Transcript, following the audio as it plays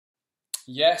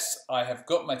Yes, I have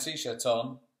got my t-shirt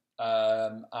on,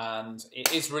 and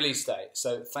it is release day.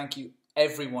 So thank you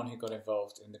everyone who got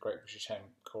involved in the Great British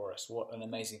Home Chorus. What an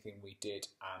amazing thing we did,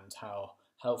 and how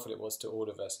helpful it was to all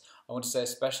of us. I want to say a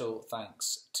special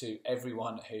thanks to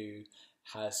everyone who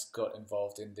has got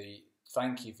involved in the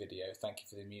thank you video. Thank you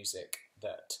for the music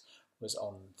that was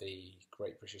on the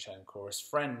Great British Home Chorus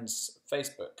Friends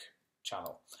Facebook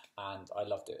channel, and I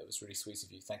loved it. It was really sweet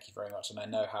of you. Thank you very much. And I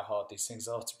know how hard these things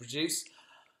are to produce.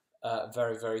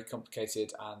 Very, very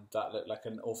complicated, and that looked like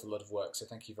an awful lot of work, so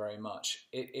thank you very much.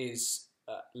 It is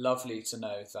lovely to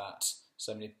know that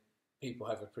so many people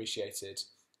have appreciated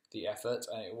the effort,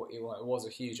 and it was a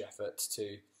huge effort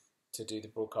to do the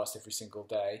broadcast every single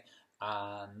day,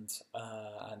 and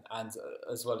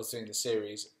as well as doing the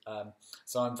series.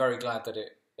 So I'm very glad that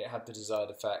it had the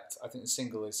desired effect. I think the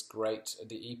single is great,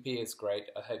 the EP is great.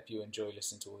 I hope you enjoy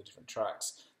listening to all the different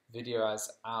tracks. Video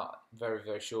is out very,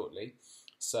 very shortly,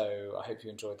 so I hope you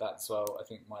enjoyed that as well. I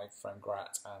think my friend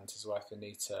Grat and his wife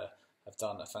Anita have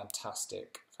done a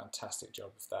fantastic, fantastic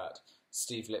job of that.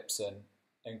 Steve Lipson,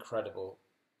 incredible,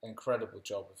 incredible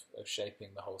job of shaping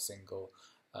the whole single.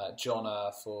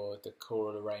 Jonna for the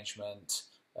choral arrangement,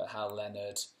 Hal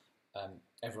Leonard,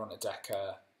 everyone at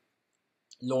Decca,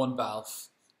 Lorne Balfe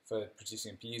for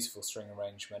producing a beautiful string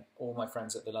arrangement, all my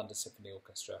friends at the London Symphony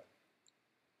Orchestra.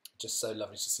 Just so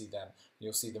lovely to see them.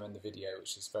 You'll see them in the video,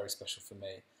 which is very special for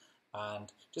me,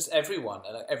 and just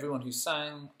everyone who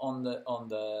sang on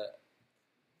the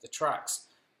tracks.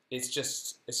 It's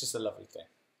just a lovely thing.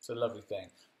 It's a lovely thing,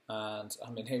 and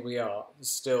I mean, here we are,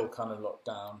 still kind of locked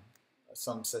down.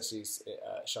 Some cities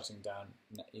shutting down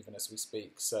even as we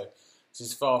speak. So this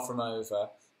is far from over.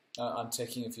 I'm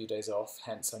taking a few days off,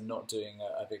 hence I'm not doing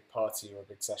a big party or a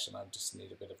big session. I just need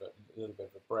a little bit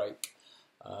of a break.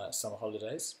 Summer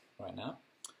holidays right now,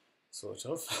 sort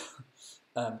of.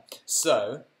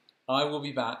 So I will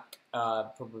be back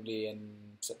probably in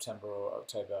September or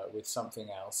October with something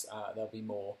else. There'll be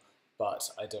more, but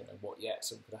I don't know what yet.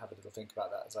 So I'm going to have a little think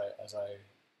about that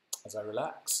as I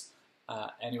relax.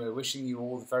 Anyway, wishing you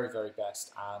all the very, very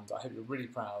best, and I hope you're really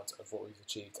proud of what we've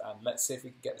achieved. And let's see if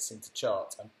we can get this into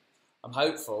chart. I'm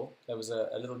hopeful. There was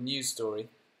a little news story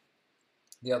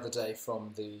the other day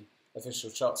from the official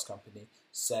charts company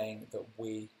saying that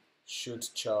we should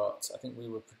chart. I think we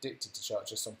were predicted to chart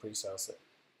just on pre-sales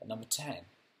at number 10.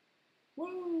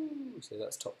 Woo! So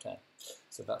that's top 10.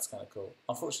 So that's kind of cool.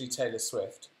 Unfortunately, Taylor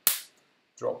Swift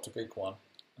dropped a big one,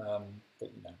 but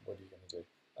you know, what are you going to do?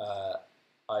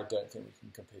 I don't think we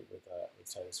can compete with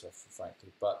Taylor Swift, frankly.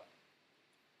 But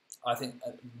I think,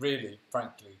 really,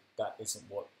 frankly, that isn't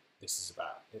what this is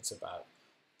about. It's about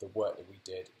the work that we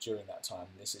did during that time.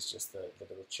 This is just the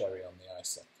little cherry on the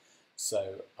icing.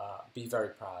 So be very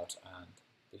proud and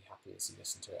be happy as you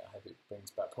listen to it. I hope it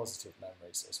brings back positive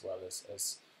memories as well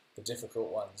as the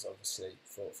difficult ones, obviously,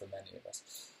 for many of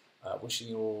us. Wishing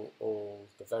you all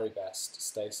the very best.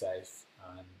 Stay safe,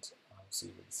 and I'll see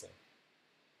you really soon.